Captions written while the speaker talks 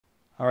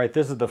All right,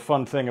 this is the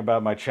fun thing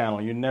about my channel.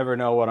 You never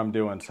know what I'm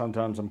doing.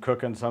 Sometimes I'm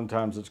cooking,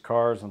 sometimes it's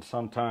cars, and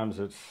sometimes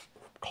it's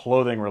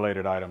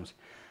clothing-related items.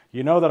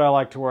 You know that I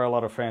like to wear a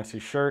lot of fancy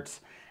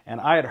shirts,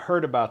 and I had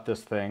heard about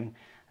this thing.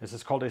 This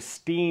is called a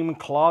steam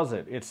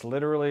closet. It's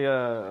literally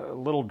a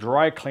little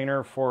dry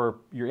cleaner for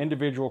your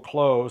individual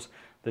clothes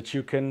that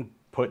you can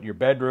put in your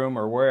bedroom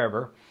or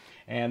wherever.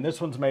 And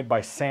this one's made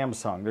by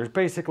Samsung. There's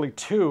basically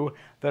two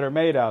that are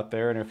made out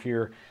there, and if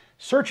you're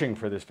searching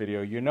for this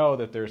video, you know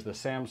that there's the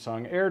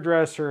Samsung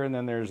AirDresser and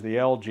then there's the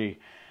LG.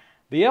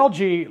 The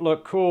LG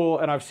looked cool,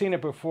 and I've seen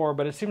it before,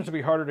 but it seems to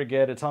be harder to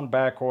get. It's on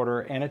back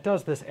order, and it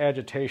does this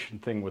agitation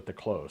thing with the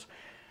clothes.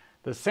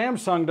 The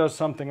Samsung does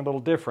something a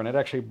little different. It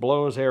actually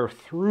blows air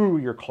through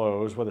your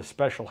clothes with a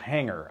special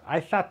hanger. I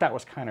thought that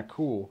was kind of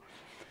cool.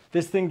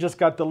 This thing just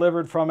got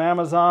delivered from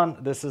Amazon.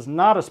 This is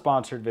not a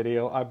sponsored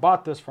video. I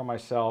bought this for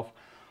myself.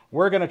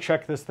 We're going to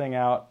check this thing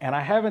out, and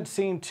I haven't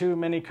seen too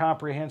many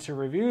comprehensive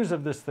reviews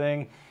of this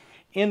thing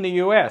in the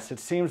US. It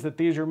seems that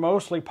these are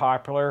mostly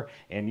popular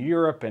in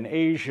Europe and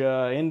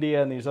Asia,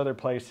 India, and these other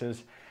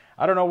places.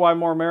 I don't know why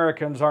more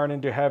Americans aren't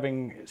into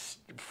having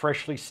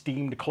freshly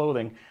steamed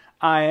clothing.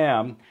 I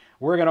am.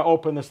 We're going to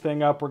open this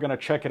thing up. We're going to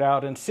check it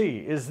out and see,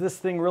 is this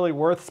thing really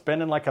worth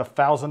spending like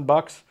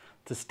 $1,000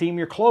 to steam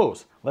your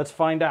clothes? Let's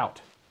find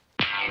out.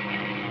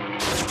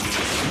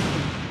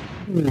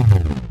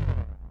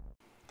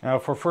 Now,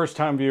 for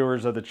first-time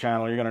viewers of the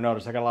channel, you're going to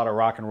notice I got a lot of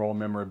rock and roll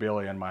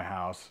memorabilia in my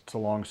house. It's a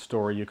long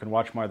story. You can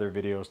watch my other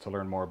videos to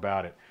learn more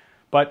about it.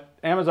 But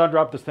Amazon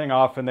dropped this thing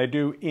off, and they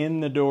do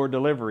in-the-door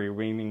delivery,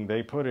 meaning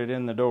they put it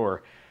in the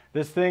door.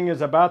 This thing is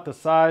about the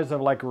size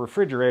of like a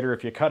refrigerator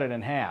if you cut it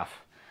in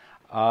half.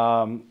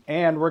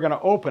 And we're going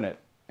to open it.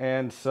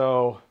 And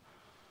so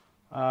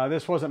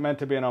this wasn't meant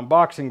to be an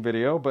unboxing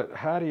video, but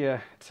how do you,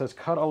 it says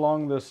cut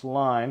along this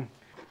line.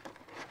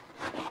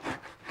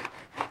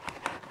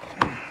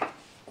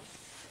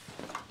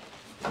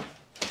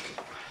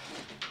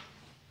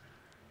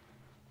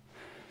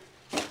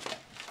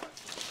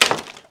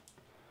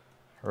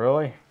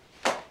 Really?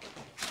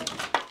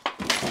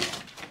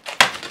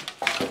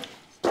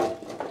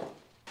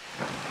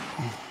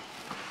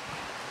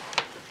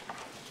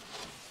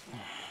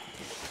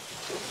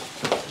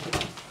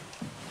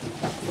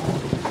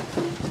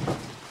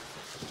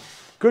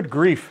 Good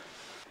grief.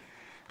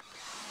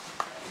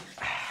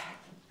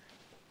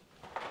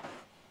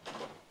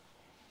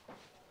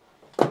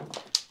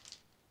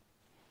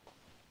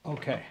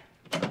 Okay.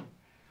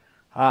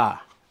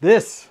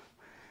 This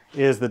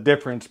is the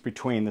difference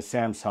between the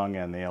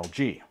Samsung and the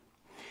LG.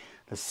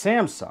 The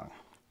Samsung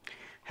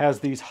has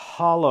these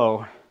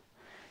hollow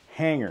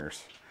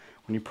hangers.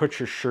 When you put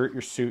your shirt,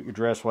 your suit, your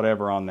dress,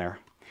 whatever on there,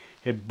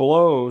 it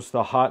blows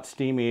the hot,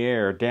 steamy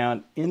air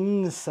down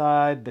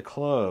inside the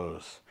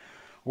clothes.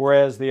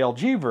 Whereas the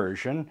LG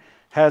version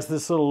has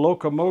this little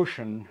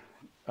locomotion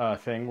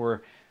thing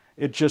where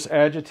it just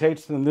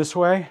agitates them this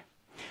way.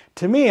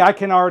 To me, I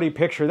can already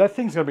picture that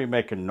thing's going to be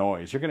making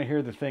noise. You're going to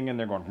hear the thing in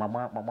there going.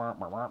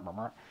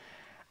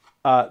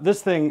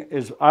 This thing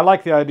is, I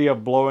like the idea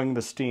of blowing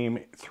the steam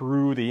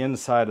through the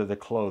inside of the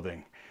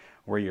clothing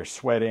where you're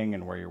sweating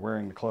and where you're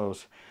wearing the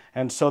clothes.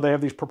 And so they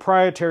have these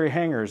proprietary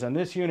hangers, and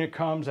this unit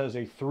comes as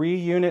a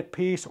 3-unit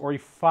piece or a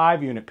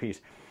 5-unit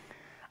piece.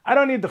 I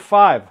don't need the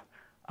 5.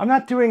 I'm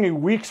not doing a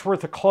week's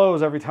worth of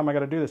clothes every time I got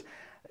to do this.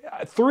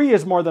 3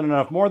 is more than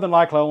enough. More than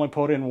likely, I'll only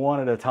put in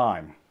 1 at a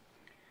time.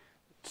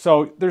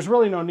 So there's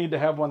really no need to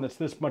have one that's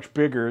this much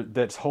bigger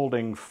that's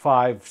holding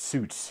 5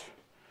 suits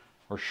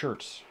or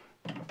shirts.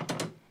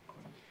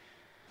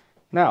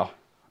 Now,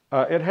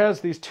 it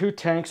has these 2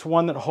 tanks,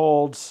 one that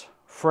holds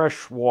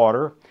fresh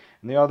water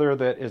and the other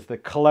that is the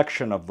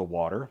collection of the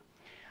water.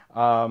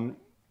 And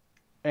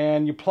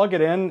you plug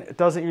it in, it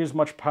doesn't use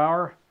much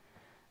power.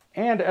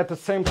 And at the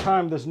same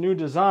time, this new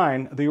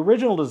design, the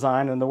original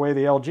design and the way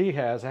the LG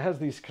has, it has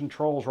these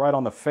controls right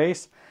on the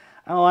face.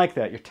 I don't like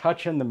that. You're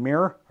touching the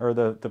mirror or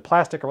the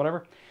plastic or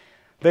whatever.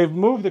 They've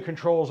moved the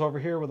controls over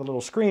here with a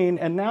little screen,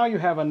 and now you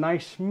have a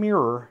nice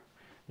mirror.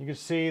 You can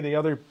see the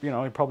other,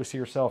 you probably see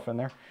yourself in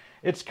there.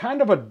 It's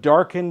kind of a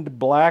darkened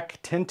black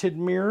tinted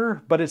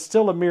mirror, but it's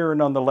still a mirror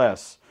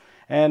nonetheless.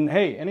 And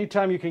hey,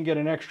 anytime you can get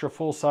an extra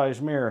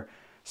full-size mirror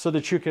so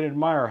that you can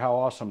admire how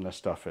awesome this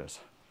stuff is.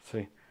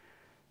 See?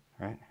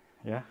 Right?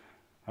 Yeah?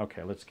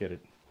 Okay, let's get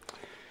it.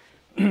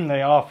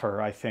 They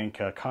offer, I think,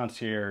 a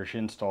concierge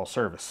install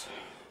service.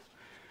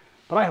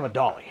 But I have a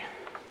dolly.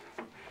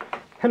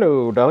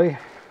 Hello, dolly.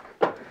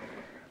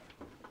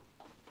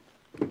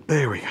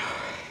 There we go.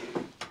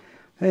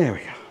 There we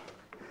go.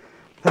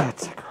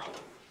 That's a girl.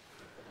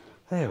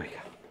 There we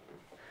go.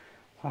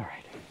 All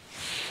right.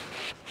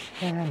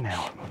 And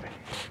now we're moving.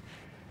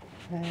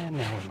 And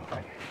now we're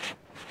moving.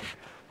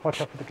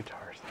 Watch out for the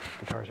guitars.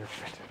 Guitars are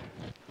expensive.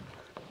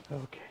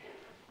 Okay.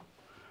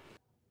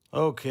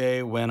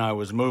 Okay, when I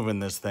was moving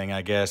this thing,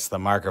 I guess the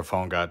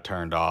microphone got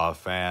turned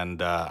off and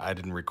I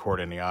didn't record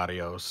any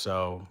audio,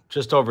 so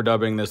just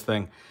overdubbing this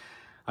thing.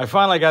 I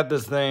finally got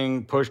this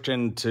thing pushed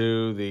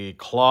into the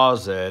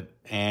closet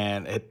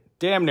and it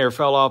damn near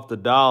fell off the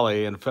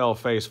dolly and fell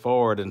face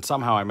forward, and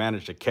somehow I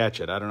managed to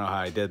catch it. I don't know how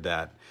I did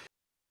that.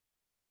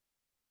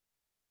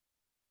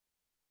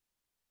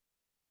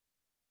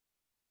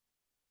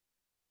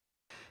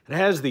 It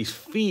has these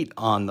feet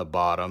on the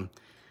bottom,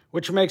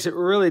 which makes it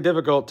really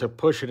difficult to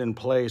push it in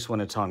place when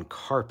it's on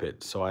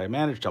carpet. So I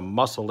managed to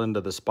muscle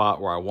into the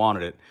spot where I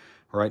wanted it,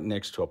 right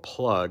next to a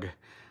plug,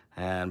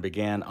 and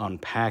began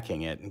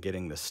unpacking it and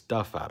getting the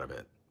stuff out of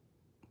it.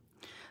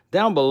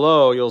 Down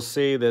below, you'll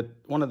see that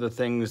one of the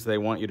things they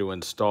want you to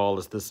install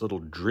is this little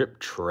drip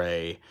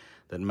tray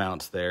that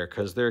mounts there,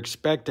 because they're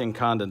expecting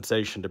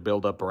condensation to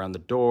build up around the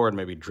door and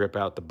maybe drip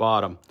out the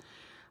bottom.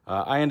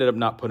 I ended up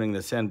not putting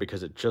this in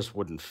because it just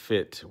wouldn't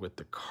fit with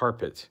the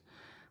carpet,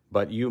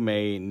 but you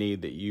may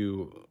need that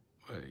you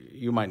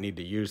might need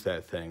to use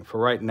that thing. For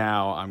right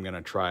now, I'm going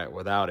to try it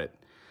without it.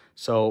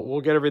 So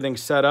we'll get everything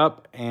set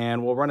up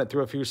and we'll run it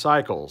through a few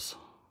cycles.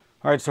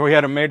 All right, so we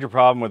had a major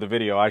problem with the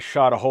video. I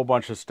shot a whole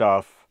bunch of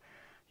stuff.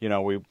 You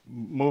know, we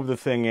moved the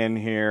thing in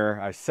here,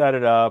 I set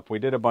it up, we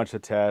did a bunch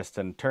of tests,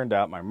 and it turned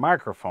out my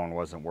microphone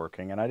wasn't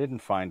working, and I didn't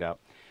find out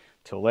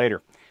till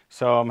later.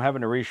 So I'm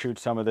having to reshoot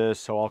some of this,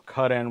 so I'll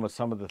cut in with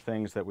some of the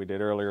things that we did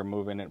earlier,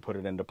 move in and put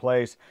it into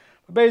place.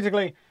 But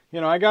basically,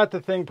 you know, I got the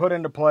thing put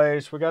into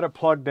place, we got it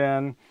plugged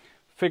in,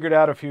 figured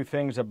out a few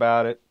things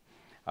about it.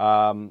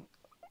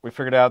 We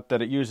figured out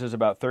that it uses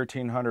about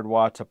 1,300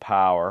 watts of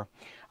power.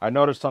 I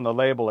noticed on the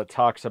label it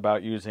talks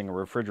about using a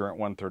refrigerant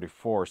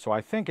 134, so I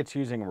think it's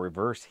using a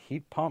reverse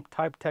heat pump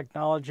type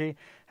technology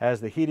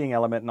as the heating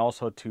element, and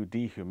also to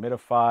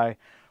dehumidify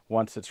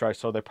once it's dry.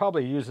 So they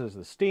probably uses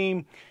the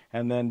steam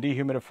and then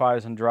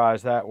dehumidifies and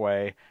dries that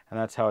way, and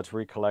that's how it's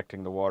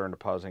recollecting the water and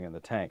depositing in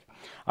the tank.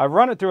 I've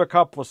run it through a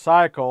couple of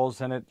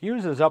cycles and it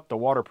uses up the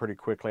water pretty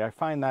quickly. I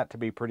find that to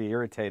be pretty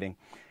irritating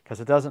because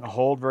it doesn't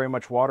hold very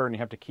much water and you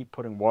have to keep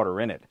putting water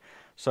in it.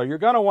 So you're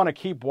going to want to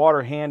keep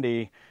water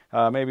handy,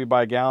 maybe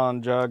buy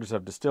gallon jugs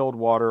of distilled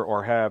water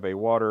or have a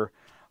water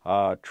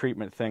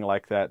treatment thing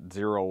like that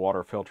zero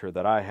water filter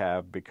that I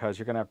have, because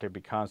you're going to have to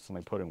be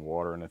constantly putting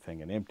water in the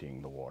thing and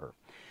emptying the water.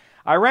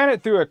 I ran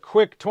it through a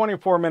quick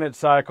 24-minute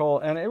cycle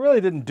and it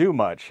really didn't do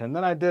much. And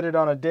then I did it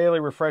on a daily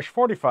refresh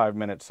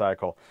 45-minute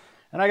cycle.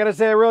 And I got to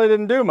say, it really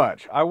didn't do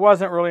much. I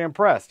wasn't really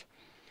impressed.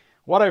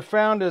 What I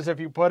found is if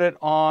you put it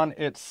on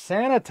its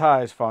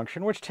sanitize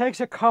function, which takes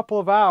a couple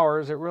of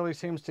hours, it really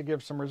seems to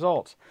give some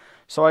results.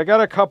 So I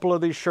got a couple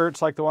of these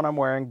shirts like the one I'm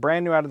wearing,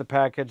 brand new out of the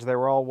package. They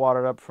were all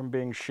watered up from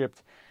being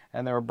shipped,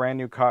 and they were brand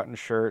new cotton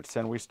shirts,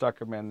 and we stuck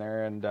them in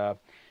there,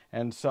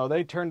 and so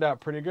they turned out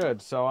pretty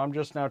good. So I'm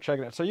just now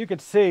checking it. So you can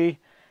see,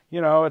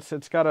 you know,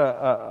 it's got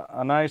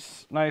a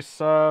nice,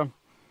 you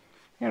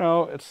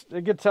know,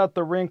 it gets out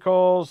the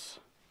wrinkles.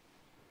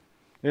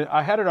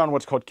 I had it on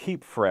what's called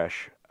Keep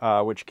Fresh,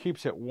 which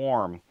keeps it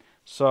warm.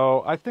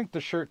 So I think the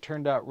shirt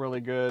turned out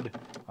really good.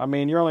 I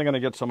mean, you're only going to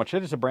get so much.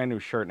 It is a brand new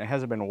shirt and it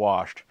hasn't been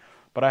washed.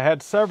 But I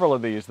had several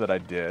of these that I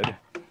did.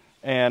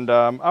 And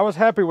I was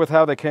happy with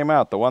how they came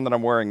out. The one that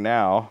I'm wearing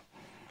now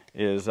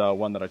is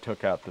one that I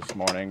took out this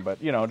morning.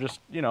 But, you know, just,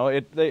 you know,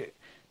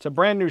 it's a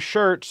brand new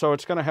shirt, so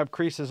it's going to have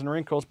creases and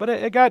wrinkles. But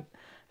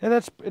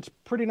it's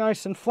pretty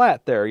nice and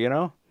flat there, you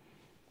know.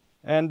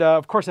 And,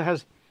 of course, it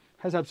has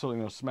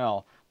absolutely no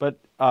smell. But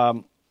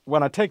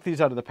when I take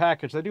these out of the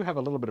package, they do have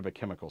a little bit of a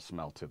chemical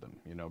smell to them,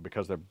 you know,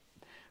 because they're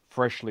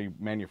freshly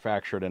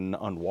manufactured and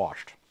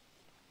unwashed.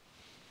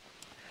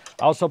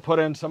 I also put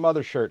in some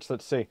other shirts.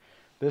 Let's see.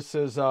 This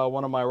is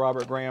one of my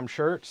Robert Graham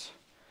shirts.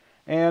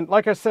 And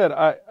like I said,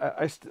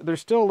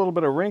 there's still a little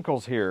bit of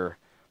wrinkles here.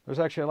 There's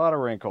actually a lot of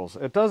wrinkles.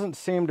 It doesn't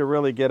seem to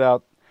really get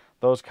out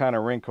those kind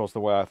of wrinkles the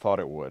way I thought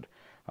it would.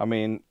 I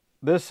mean,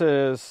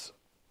 it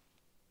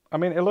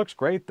looks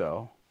great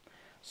though.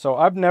 So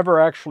I've never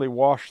actually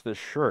washed this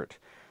shirt.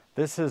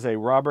 This is a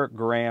Robert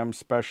Graham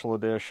special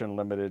edition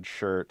limited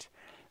shirt.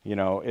 You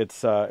know,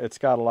 it's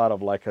got a lot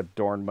of like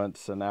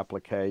adornments and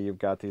applique. You've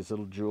got these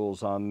little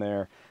jewels on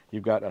there.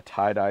 You've got a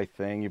tie-dye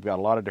thing. You've got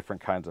a lot of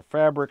different kinds of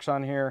fabrics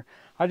on here.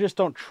 I just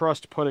don't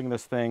trust putting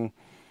this thing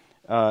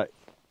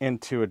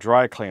into a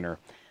dry cleaner.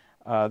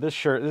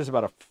 This is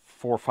about a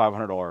 $400 or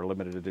 $500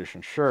 limited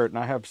edition shirt, and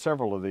I have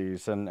several of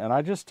these, and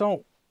I just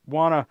don't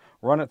want to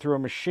run it through a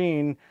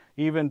machine,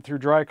 even through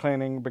dry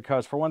cleaning,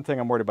 because for one thing,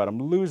 I'm worried about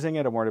them losing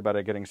it. I'm worried about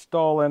it getting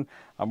stolen.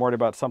 I'm worried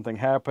about something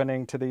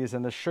happening to these,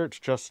 and this shirt's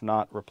just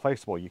not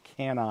replaceable. You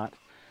cannot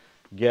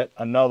get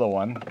another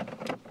one.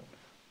 Let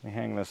me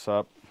hang this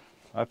up.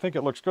 I think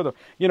it looks good though.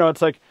 You know,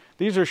 it's like,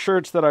 these are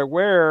shirts that I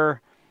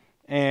wear,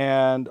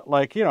 and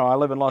like, you know, I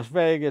live in Las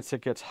Vegas,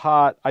 it gets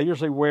hot. I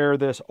usually wear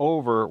this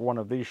over one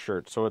of these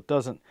shirts, so it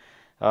doesn't,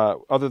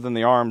 other than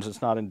the arms,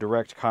 it's not in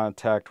direct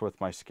contact with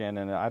my skin,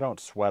 and I don't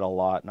sweat a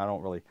lot, and I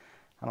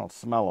don't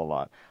smell a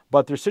lot.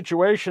 But there's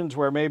situations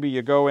where maybe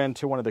you go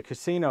into one of the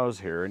casinos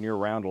here and you're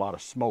around a lot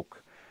of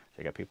smoke. So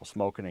you got people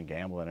smoking and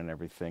gambling and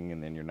everything,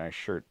 and then your nice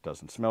shirt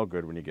doesn't smell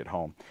good when you get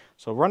home.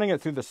 So running it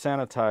through the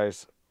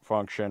sanitize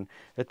function,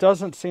 it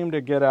doesn't seem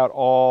to get out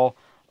all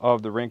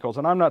of the wrinkles.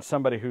 And I'm not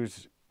somebody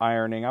who's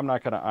ironing. I'm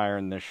not going to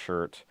iron this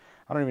shirt.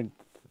 I don't even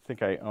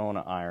think I own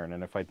an iron,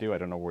 and if I do, I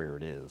don't know where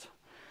it is.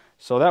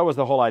 So that was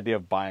the whole idea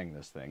of buying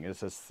this thing. Is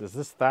this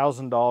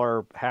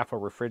 $1,000 half a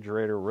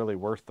refrigerator really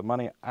worth the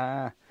money?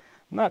 I'm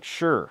not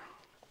sure.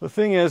 The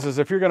thing is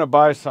if you're going to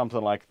buy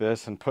something like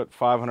this and put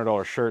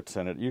 $500 shirts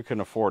in it, you can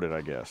afford it,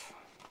 I guess.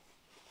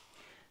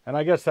 And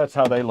I guess that's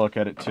how they look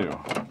at it too.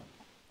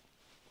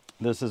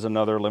 This is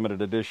another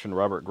limited edition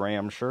Robert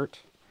Graham shirt.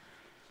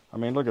 I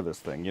mean, look at this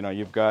thing. You know,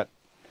 you've got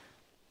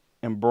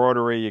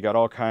embroidery, you got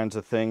all kinds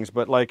of things,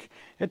 but like,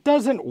 it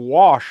doesn't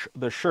wash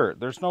the shirt.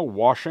 There's no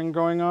washing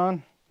going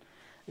on.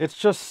 It's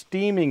just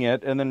steaming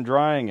it and then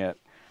drying it.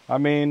 I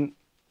mean,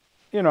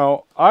 you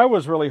know, I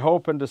was really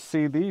hoping to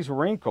see these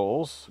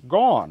wrinkles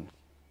gone.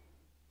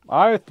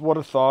 I would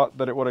have thought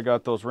that it would have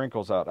got those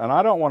wrinkles out. And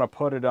I don't want to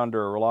put it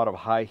under a lot of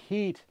high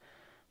heat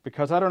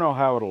because I don't know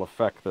how it'll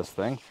affect this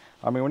thing.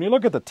 I mean, when you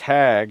look at the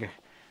tag,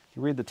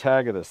 you read the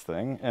tag of this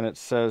thing, and it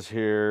says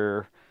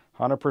here,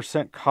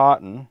 100%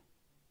 cotton,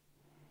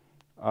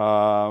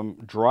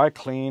 dry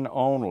clean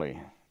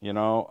only. You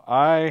know,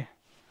 I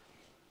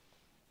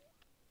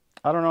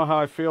don't know how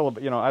I feel,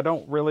 but, you know, I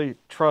don't really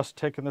trust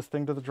taking this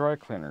thing to the dry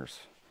cleaners.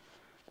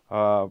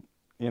 You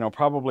know,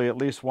 probably at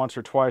least once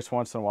or twice,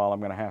 once in a while, I'm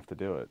going to have to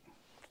do it.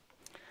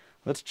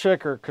 Let's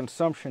check our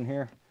consumption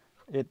here.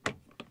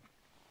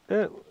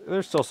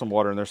 There's still some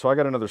water in there, so I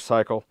got another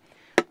cycle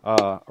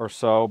or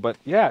so. But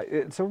yeah,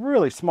 it's a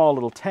really small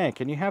little tank,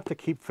 and you have to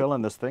keep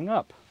filling this thing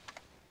up.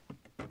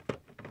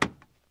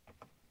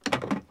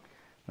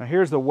 Now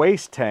here's the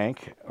waste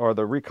tank, or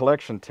the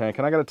recollection tank,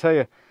 and I got to tell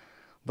you,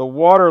 the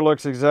water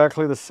looks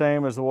exactly the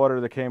same as the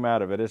water that came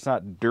out of it. It's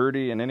not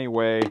dirty in any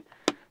way,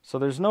 so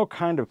there's no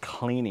kind of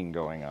cleaning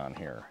going on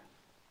here.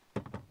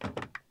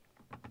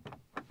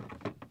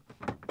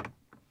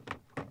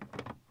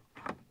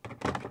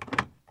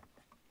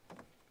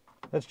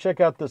 Let's check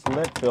out this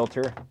lint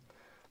filter.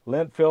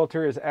 Lint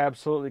filter is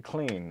absolutely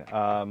clean.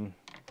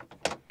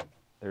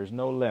 There's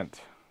no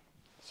lint.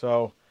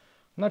 So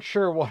I'm not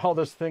sure what all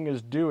this thing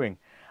is doing.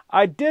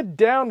 I did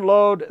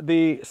download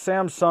the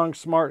Samsung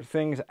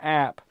SmartThings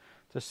app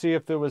to see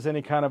if there was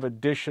any kind of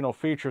additional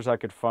features I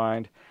could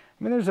find.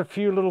 I mean, there's a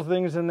few little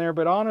things in there,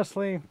 but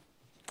honestly,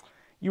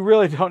 you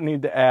really don't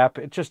need the app.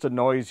 It just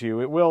annoys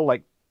you. It will,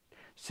 like,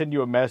 send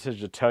you a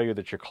message to tell you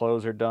that your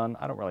clothes are done.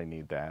 I don't really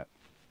need that.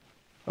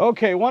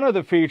 Okay, one of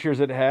the features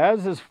it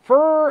has is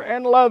fur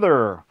and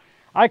leather.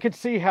 I could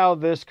see how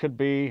this could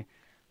be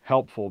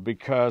helpful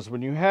because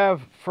when you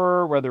have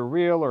fur, whether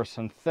real or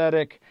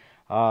synthetic,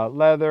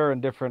 leather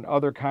and different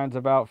other kinds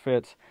of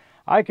outfits,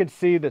 I could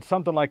see that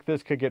something like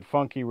this could get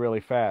funky really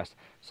fast.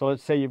 So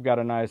let's say you've got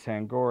a nice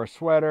Angora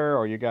sweater,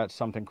 or you got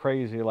something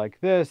crazy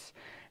like this,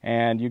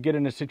 and you get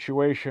in a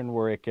situation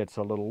where it gets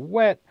a little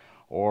wet,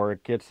 or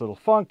it gets a little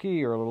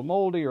funky, or a little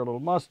moldy, or a little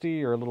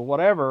musty, or a little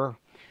whatever.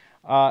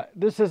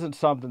 This isn't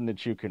something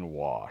that you can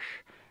wash.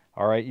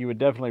 All right, you would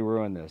definitely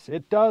ruin this.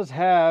 It does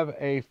have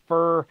a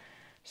fur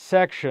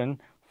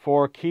section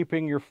for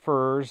keeping your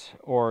furs,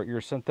 or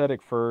your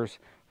synthetic furs,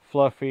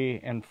 fluffy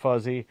and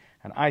fuzzy,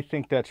 and I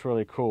think that's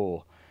really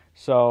cool.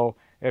 So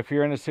if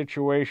you're in a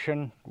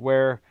situation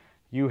where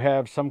you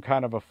have some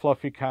kind of a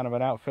fluffy kind of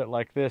an outfit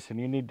like this and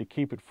you need to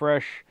keep it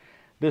fresh,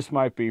 this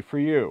might be for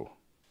you.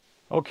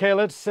 Okay,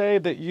 let's say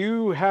that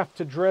you have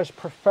to dress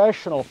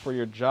professional for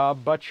your job,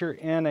 but you're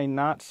in a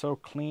not so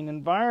clean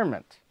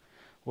environment.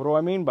 What do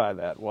I mean by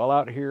that? Well,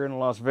 out here in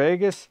Las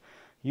Vegas,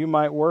 you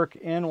might work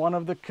in one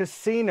of the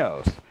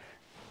casinos,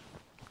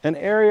 an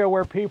area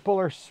where people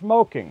are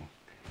smoking.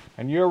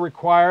 And you're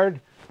required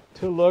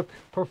to look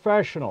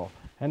professional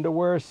and to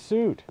wear a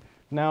suit.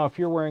 Now, if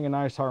you're wearing a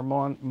nice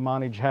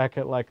Armani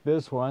jacket like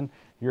this one,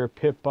 you're a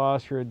pit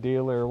boss, you're a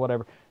dealer, or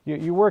whatever.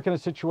 You work in a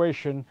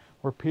situation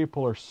where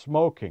people are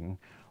smoking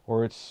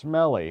or it's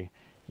smelly.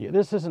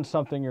 This isn't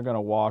something you're going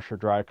to wash or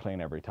dry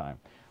clean every time.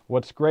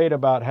 What's great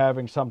about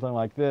having something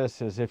like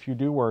this is if you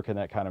do work in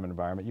that kind of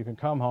environment, you can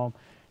come home,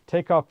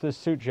 take off this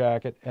suit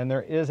jacket, and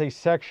there is a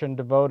section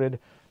devoted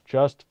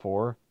just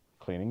for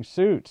cleaning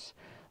suits.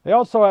 They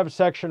also have a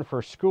section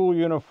for school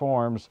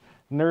uniforms,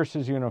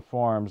 nurses'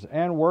 uniforms,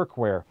 and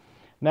workwear.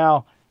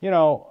 Now, you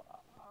know,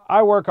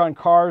 I work on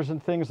cars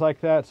and things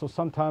like that, so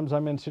sometimes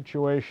I'm in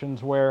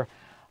situations where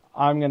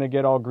I'm going to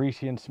get all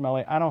greasy and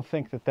smelly. I don't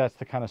think that that's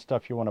the kind of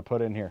stuff you want to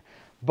put in here.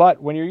 But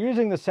when you're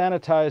using the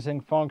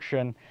sanitizing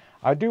function,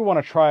 I do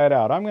want to try it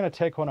out. I'm going to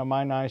take one of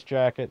my nice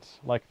jackets,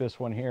 like this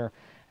one here,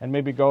 and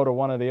maybe go to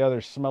one of the other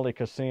smelly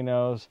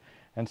casinos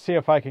and see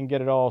if I can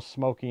get it all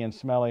smoky and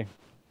smelly.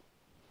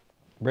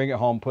 Bring it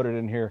home, put it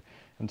in here,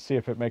 and see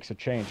if it makes a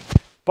change.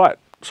 But,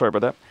 sorry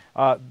about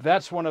that.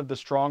 That's one of the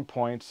strong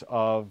points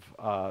of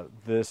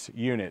this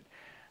unit.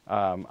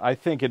 I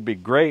think it'd be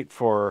great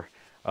for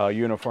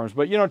uniforms,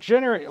 but you know,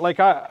 generally, like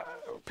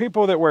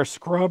people that wear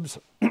scrubs,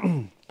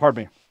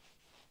 pardon me.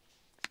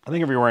 I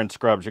think if you're wearing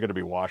scrubs, you're going to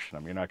be washing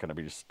them. You're not going to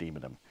be just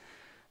steaming them.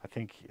 I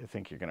think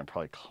you're going to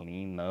probably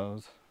clean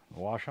those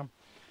and wash them.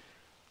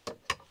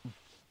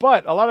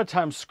 But a lot of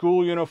times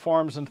school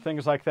uniforms and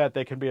things like that,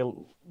 they can be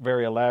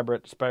very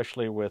elaborate,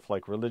 especially with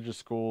like religious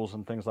schools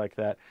and things like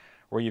that,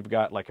 where you've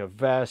got like a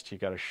vest, you've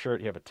got a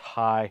shirt, you have a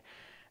tie,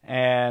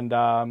 and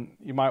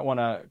you might want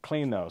to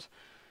clean those.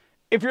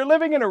 If you're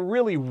living in a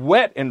really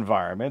wet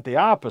environment, the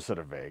opposite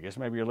of Vegas,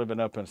 maybe you're living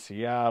up in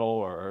Seattle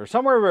or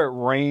somewhere where it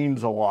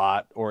rains a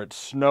lot or it's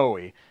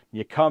snowy,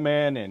 you come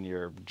in and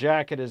your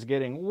jacket is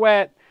getting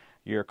wet,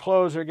 your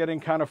clothes are getting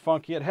kind of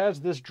funky. It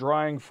has this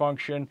drying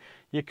function.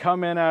 You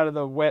come in out of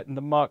the wet and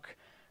the muck,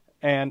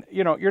 and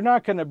you know, you're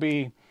not going to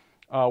be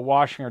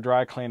washing or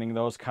dry cleaning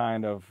those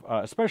kind of,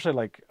 especially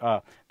like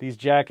these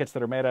jackets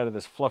that are made out of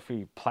this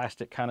fluffy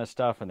plastic kind of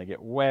stuff and they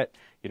get wet.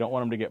 You don't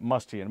want them to get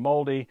musty and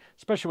moldy,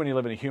 especially when you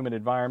live in a humid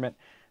environment.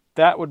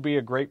 That would be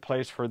a great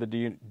place for the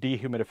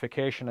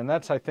dehumidification, and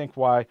that's, I think,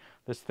 why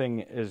this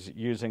thing is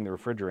using the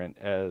refrigerant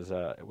as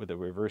with a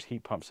reverse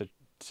heat pump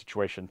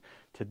situation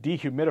to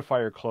dehumidify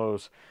your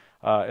clothes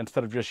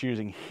instead of just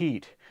using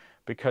heat,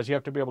 because you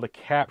have to be able to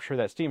capture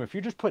that steam. If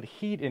you just put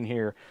heat in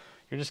here,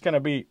 you're just going to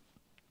be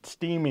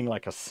steaming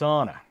like a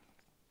sauna.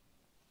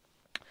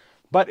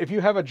 But if you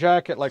have a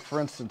jacket like,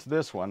 for instance,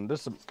 this one,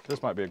 this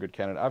might be a good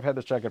candidate. I've had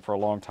this jacket for a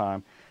long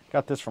time.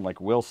 Got this from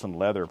like Wilson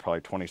Leather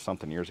probably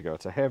 20-something years ago.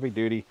 It's a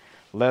heavy-duty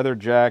leather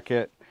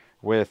jacket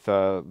with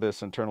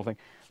this internal thing.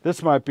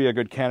 This might be a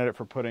good candidate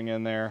for putting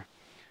in there.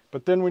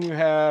 But then when you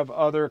have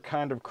other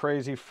kind of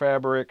crazy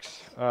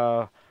fabrics,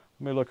 let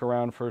me look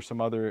around for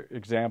some other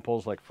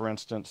examples. Like, for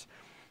instance,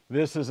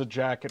 this is a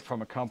jacket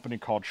from a company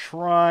called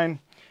Shrine,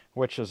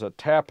 which is a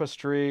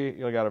tapestry.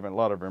 You got a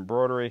lot of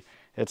embroidery.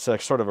 It's a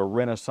sort of a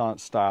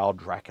Renaissance style,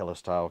 Dracula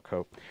style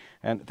coat.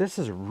 And this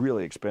is a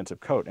really expensive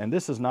coat. And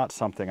this is not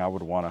something I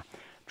would want to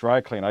dry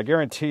clean. I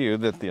guarantee you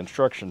that the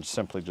instructions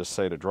simply just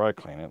say to dry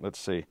clean it. Let's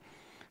see. It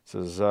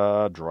says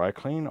dry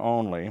clean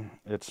only.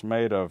 It's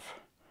made of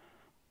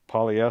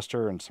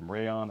polyester and some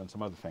rayon and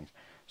some other things.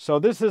 So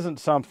this isn't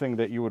something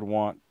that you would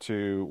want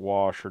to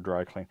wash or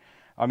dry clean.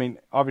 I mean,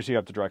 obviously you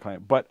have to dry clean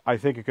it, but I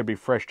think it could be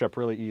freshed up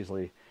really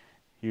easily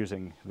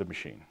using the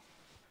machine.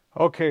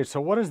 Okay, so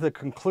what is the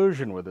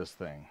conclusion with this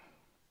thing?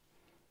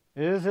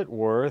 Is it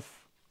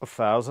worth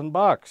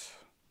 $1,000?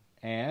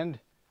 And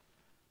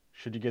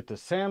should you get the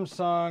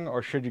Samsung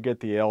or should you get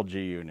the LG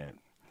unit?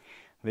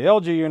 The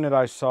LG unit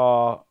I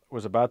saw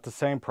was about the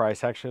same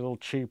price, actually a little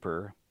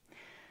cheaper.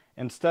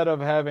 Instead of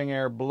having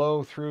air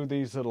blow through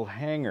these little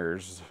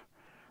hangers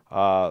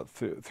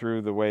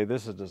through the way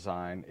this is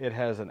designed, it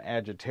has an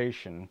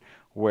agitation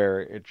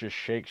where it just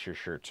shakes your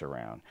shirts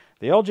around.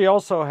 The LG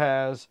also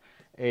has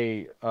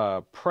a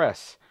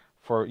press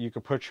for, you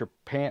can put your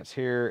pants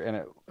here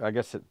and I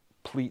guess it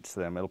pleats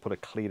them. It'll put a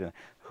cleat in.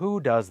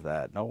 Who does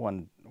that? No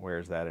one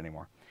wears that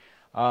anymore.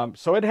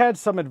 So it had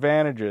some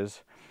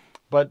advantages,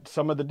 but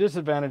some of the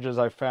disadvantages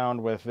I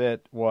found with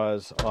it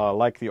was,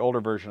 like the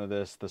older version of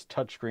this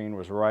touchscreen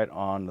was right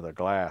on the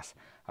glass.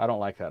 I don't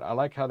like that. I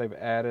like how they've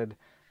added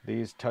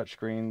these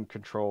touchscreen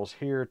controls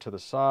here to the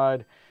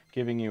side,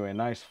 giving you a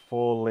nice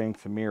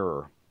full-length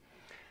mirror.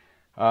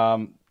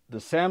 The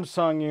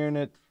Samsung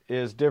unit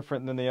is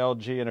different than the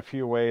LG in a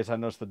few ways. I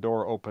noticed the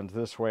door opens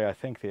this way. I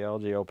think the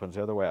LG opens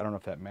the other way. I don't know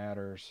if that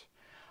matters.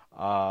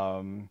 I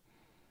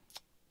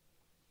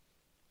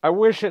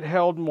wish it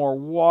held more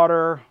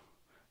water.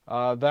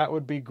 That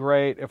would be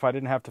great if I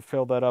didn't have to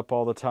fill that up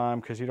all the time,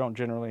 because you don't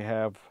generally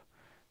have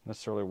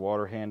necessarily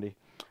water handy.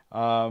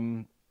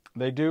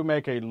 They do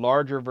make a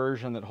larger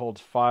version that holds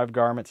 5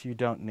 garments. You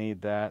don't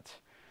need that.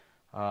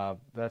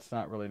 That's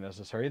not really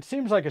necessary. It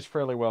seems like it's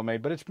fairly well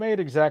made, but it's made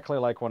exactly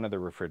like one of the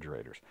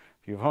refrigerators.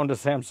 If you've owned a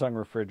Samsung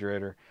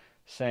refrigerator,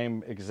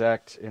 same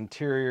exact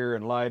interior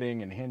and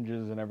lighting and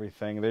hinges and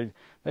everything.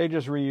 They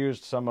just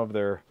reused some of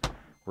their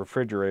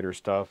refrigerator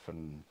stuff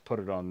and put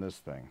it on this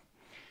thing.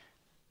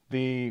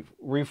 The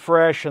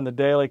refresh and the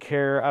daily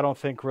care, I don't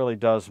think really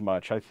does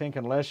much. I think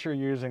unless you're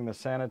using the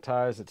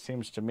sanitize, it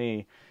seems to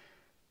me,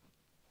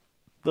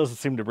 doesn't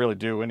seem to really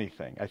do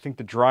anything. I think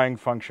the drying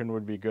function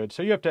would be good.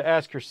 So you have to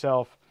ask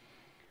yourself,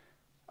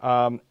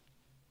 I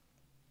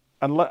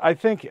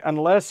think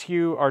unless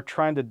you are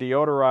trying to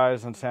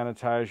deodorize and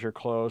sanitize your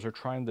clothes or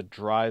trying to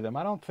dry them,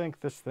 I don't think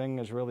this thing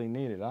is really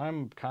needed.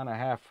 I'm kind of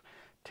half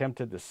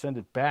tempted to send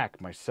it back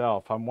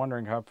myself. I'm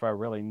wondering if I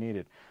really need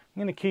it. I'm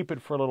going to keep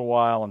it for a little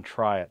while and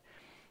try it.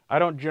 I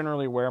don't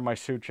generally wear my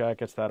suit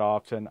jackets that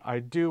often. I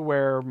do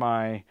wear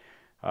my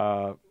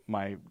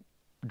my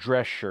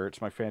dress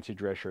shirts, my fancy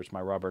dress shirts, my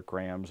Robert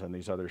Grahams and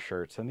these other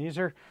shirts. And these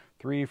are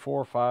 $300,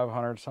 $400,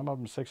 $500, some of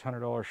them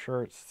 $600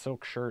 shirts,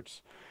 silk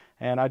shirts.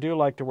 And I do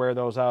like to wear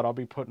those out. I'll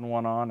be putting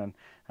one on, and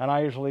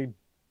I usually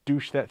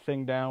douche that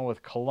thing down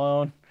with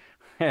cologne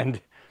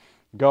and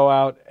go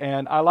out.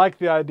 And I like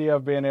the idea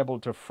of being able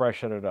to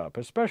freshen it up,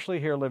 especially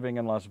here living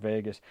in Las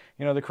Vegas.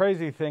 You know, the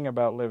crazy thing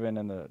about living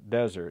in the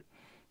desert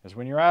is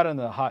when you're out in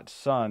the hot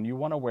sun, you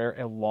want to wear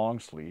a long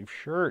sleeve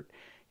shirt.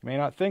 You may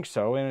not think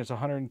so, and it's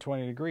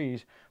 120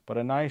 degrees, but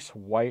a nice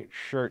white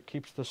shirt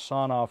keeps the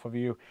sun off of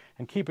you,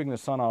 and keeping the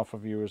sun off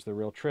of you is the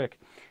real trick.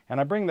 And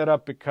I bring that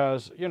up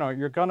because, you know,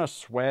 you're going to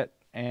sweat,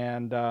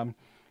 and,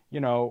 you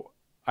know,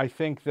 I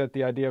think that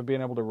the idea of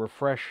being able to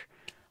refresh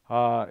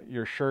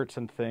your shirts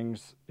and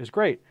things is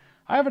great.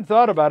 I haven't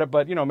thought about it,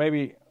 but, you know,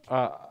 maybe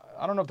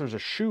I don't know if there's a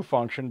shoe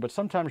function, but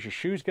sometimes your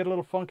shoes get a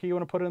little funky. You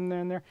want to put them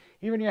in there.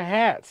 Even your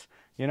hats.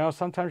 You know,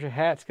 sometimes your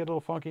hats get a little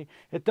funky.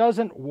 It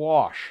doesn't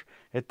wash.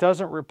 It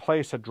doesn't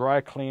replace a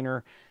dry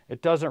cleaner.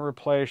 It doesn't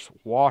replace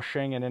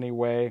washing in any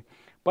way.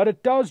 But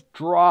it does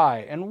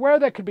dry. And where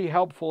that could be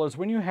helpful is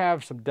when you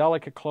have some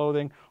delicate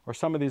clothing or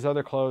some of these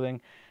other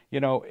clothing, you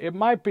know, it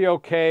might be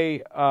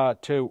okay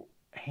to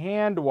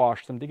hand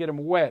wash them to get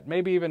them wet.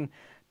 Maybe even,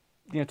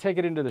 you know, take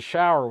it into the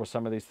shower with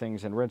some of these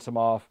things and rinse them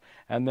off.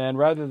 And then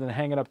rather than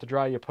hang it up to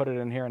dry, you put it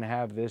in here and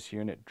have this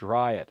unit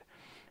dry it.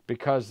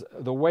 Because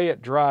the way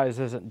it dries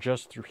isn't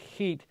just through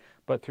heat,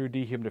 but through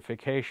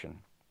dehumidification,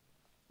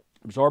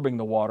 absorbing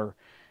the water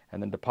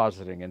and then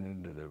depositing it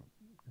into the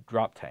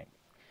drop tank.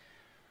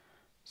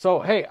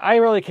 So, hey, I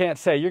really can't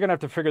say. You're going to have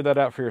to figure that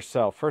out for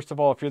yourself. First of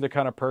all, if you're the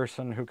kind of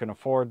person who can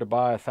afford to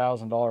buy a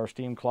 $1,000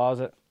 steam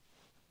closet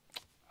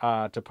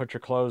to put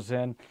your clothes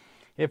in,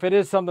 if it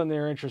is something that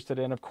you're interested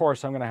in, of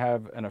course, I'm going to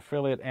have an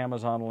affiliate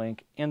Amazon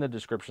link in the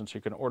description so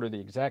you can order the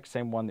exact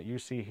same one that you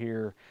see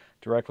here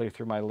directly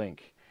through my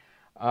link.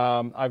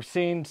 I've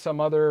seen some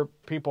other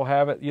people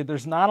have it.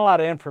 There's not a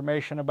lot of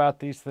information about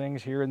these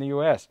things here in the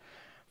U.S.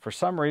 For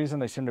some reason,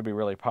 they seem to be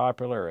really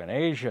popular in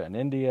Asia and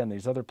India and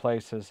these other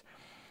places.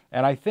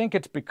 And I think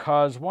it's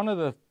because one of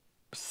the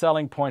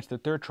selling points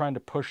that they're trying to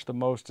push the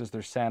most is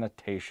their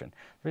sanitation.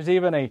 There's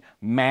even a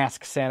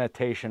mask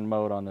sanitation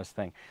mode on this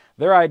thing.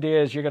 Their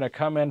idea is you're going to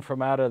come in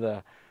from out of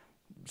the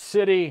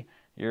city,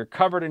 you're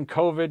covered in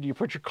COVID, you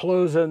put your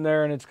clothes in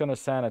there and it's going to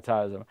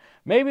sanitize them.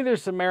 Maybe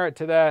there's some merit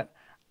to that.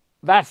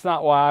 That's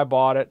not why I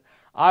bought it.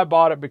 I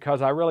bought it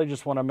because I really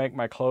just want to make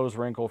my clothes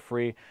wrinkle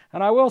free.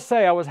 And I will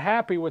say I was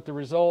happy with the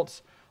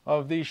results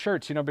of these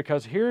shirts, you know,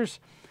 because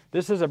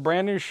this is a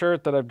brand new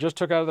shirt that I've just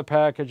took out of the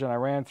package and I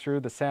ran through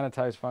the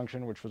sanitize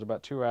function, which was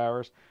about 2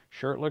 hours.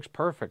 Shirt looks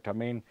perfect. I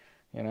mean,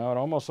 you know, it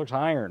almost looks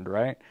ironed,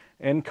 right?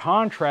 In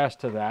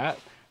contrast to that,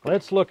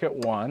 let's look at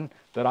one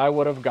that I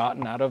would have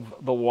gotten out of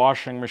the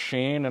washing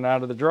machine and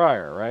out of the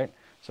dryer, right?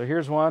 So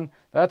here's one.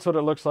 That's what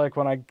it looks like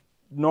when I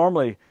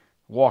normally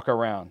walk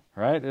around,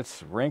 right?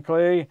 It's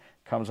wrinkly,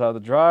 comes out of the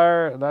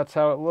dryer. That's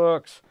how it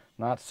looks.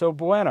 Not so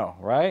bueno,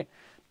 right?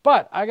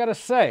 But I got to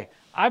say,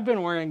 I've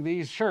been wearing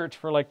these shirts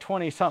for like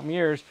 20-something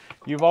years.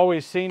 You've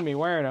always seen me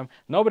wearing them.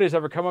 Nobody's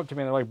ever come up to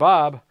me and they're like,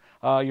 Bob,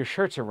 your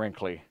shirts are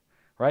wrinkly,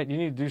 right? You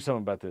need to do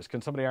something about this.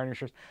 Can somebody iron your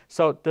shirts?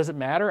 So does it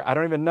matter? I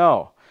don't even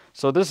know.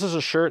 So this is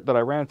a shirt that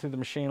I ran through the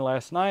machine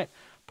last night,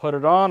 put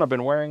it on. I've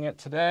been wearing it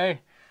today.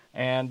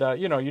 And,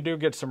 you know, you do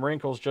get some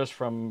wrinkles just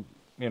from,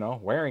 you know,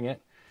 wearing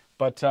it.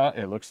 But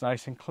it looks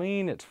nice and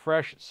clean. It's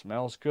fresh. It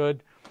smells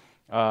good.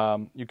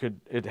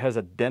 It has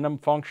a denim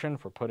function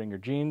for putting your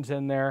jeans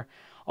in there.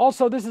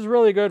 Also, this is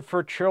really good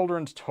for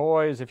children's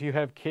toys. If you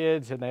have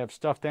kids and they have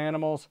stuffed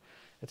animals,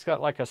 it's got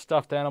like a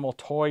stuffed animal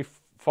toy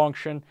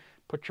function.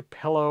 Put your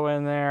pillow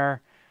in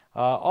there.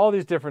 All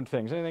these different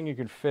things. Anything you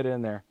can fit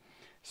in there.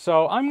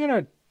 So I'm going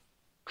to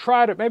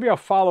try to, maybe I'll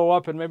follow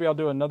up and maybe I'll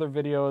do another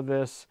video of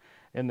this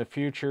in the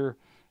future.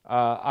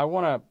 I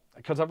want to,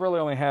 because I've really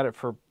only had it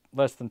for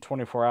less than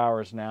 24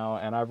 hours now,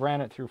 and I've ran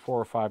it through 4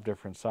 or 5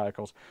 different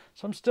cycles.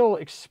 So I'm still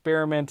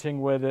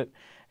experimenting with it,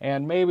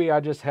 and maybe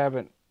I just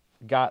haven't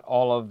got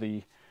all of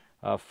the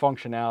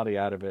functionality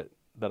out of it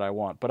that I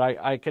want. But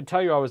I can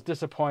tell you I was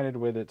disappointed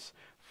with its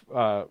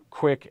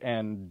quick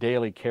and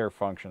daily care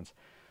functions.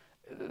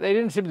 They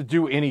didn't seem to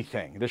do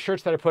anything. The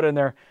shirts that I put in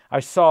there,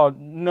 I saw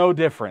no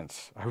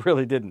difference. I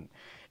really didn't.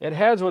 It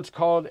has what's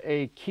called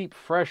a keep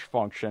fresh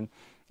function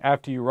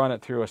after you run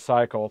it through a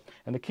cycle,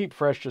 and the keep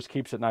fresh just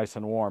keeps it nice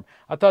and warm.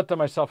 I thought to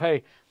myself,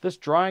 hey, this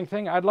drying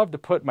thing, I'd love to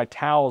put my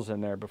towels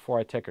in there before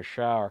I take a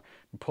shower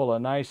and pull a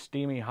nice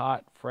steamy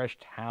hot fresh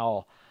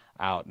towel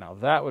out. Now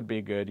that would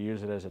be good.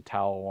 Use it as a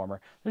towel warmer.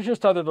 There's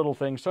just other little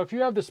things. So if you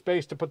have the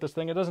space to put this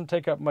thing, it doesn't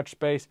take up much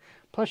space.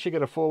 Plus you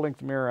get a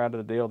full-length mirror out of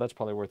the deal. That's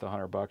probably worth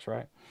 $100,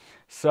 right?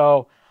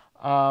 So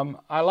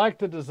I like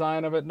the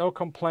design of it. No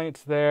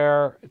complaints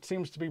there. It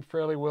seems to be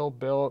fairly well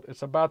built.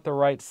 It's about the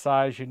right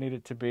size you need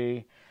it to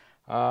be.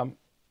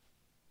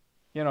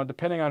 You know,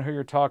 depending on who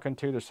you're talking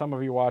to, there's some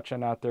of you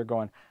watching out there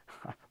going,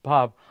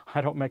 Bob,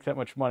 I don't make that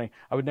much money.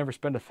 I would never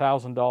spend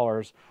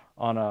 $1,000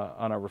 on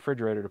a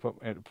refrigerator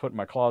to put in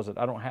my closet.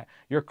 I don't have.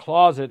 Your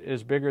closet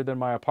is bigger than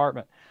my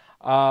apartment.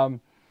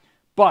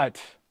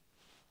 But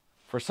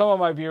for some of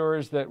my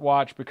viewers that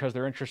watch because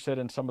they're interested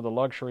in some of the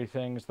luxury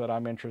things that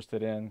I'm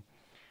interested in,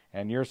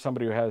 and you're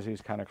somebody who has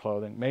these kind of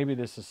clothing, maybe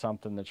this is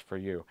something that's for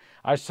you.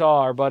 I saw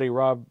our buddy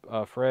Rob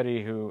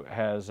Ferretti, who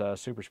has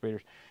Super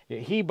Speeders.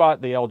 He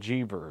bought the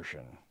LG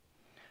version.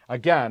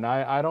 Again,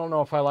 I don't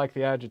know if I like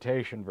the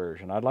agitation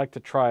version. I'd like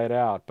to try it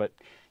out, but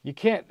you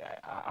can't.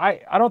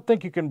 I don't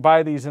think you can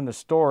buy these in the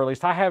store. At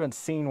least I haven't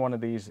seen one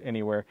of these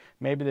anywhere.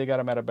 Maybe they got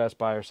them at a Best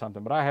Buy or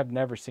something, but I have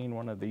never seen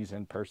one of these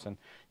in person.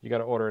 You got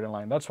to order it in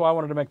line. That's why I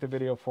wanted to make the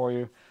video for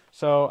you.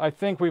 So I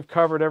think we've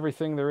covered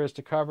everything there is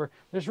to cover.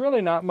 There's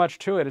really not much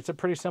to it. It's a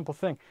pretty simple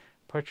thing.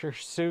 Put your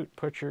suit,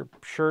 put your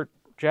shirt,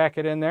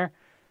 jacket in there,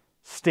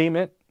 steam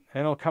it,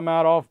 and it'll come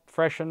out all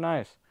fresh and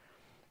nice.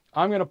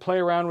 I'm going to play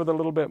around with it a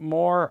little bit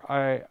more.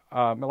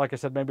 Like I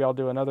said, maybe I'll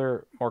do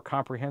another more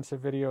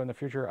comprehensive video in the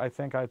future. I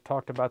think I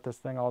talked about this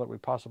thing all that we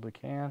possibly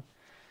can.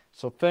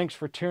 So thanks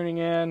for tuning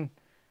in,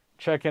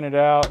 checking it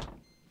out.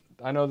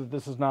 I know that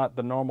this is not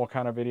the normal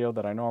kind of video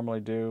that I normally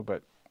do,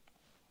 but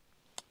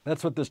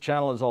that's what this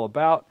channel is all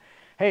about.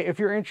 Hey, if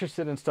you're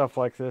interested in stuff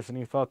like this and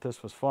you thought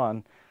this was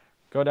fun,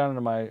 go down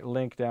into my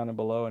link down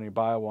below and you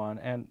buy one.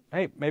 And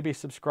hey, maybe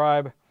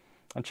subscribe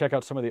and check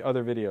out some of the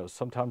other videos.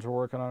 Sometimes we're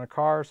working on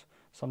cars,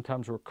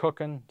 sometimes we're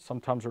cooking,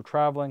 sometimes we're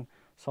traveling,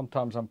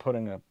 sometimes I'm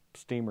putting a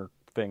steamer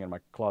thing in my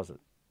closet.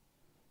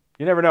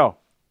 You never know.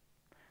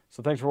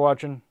 So thanks for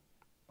watching.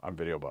 I'm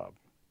Videobob.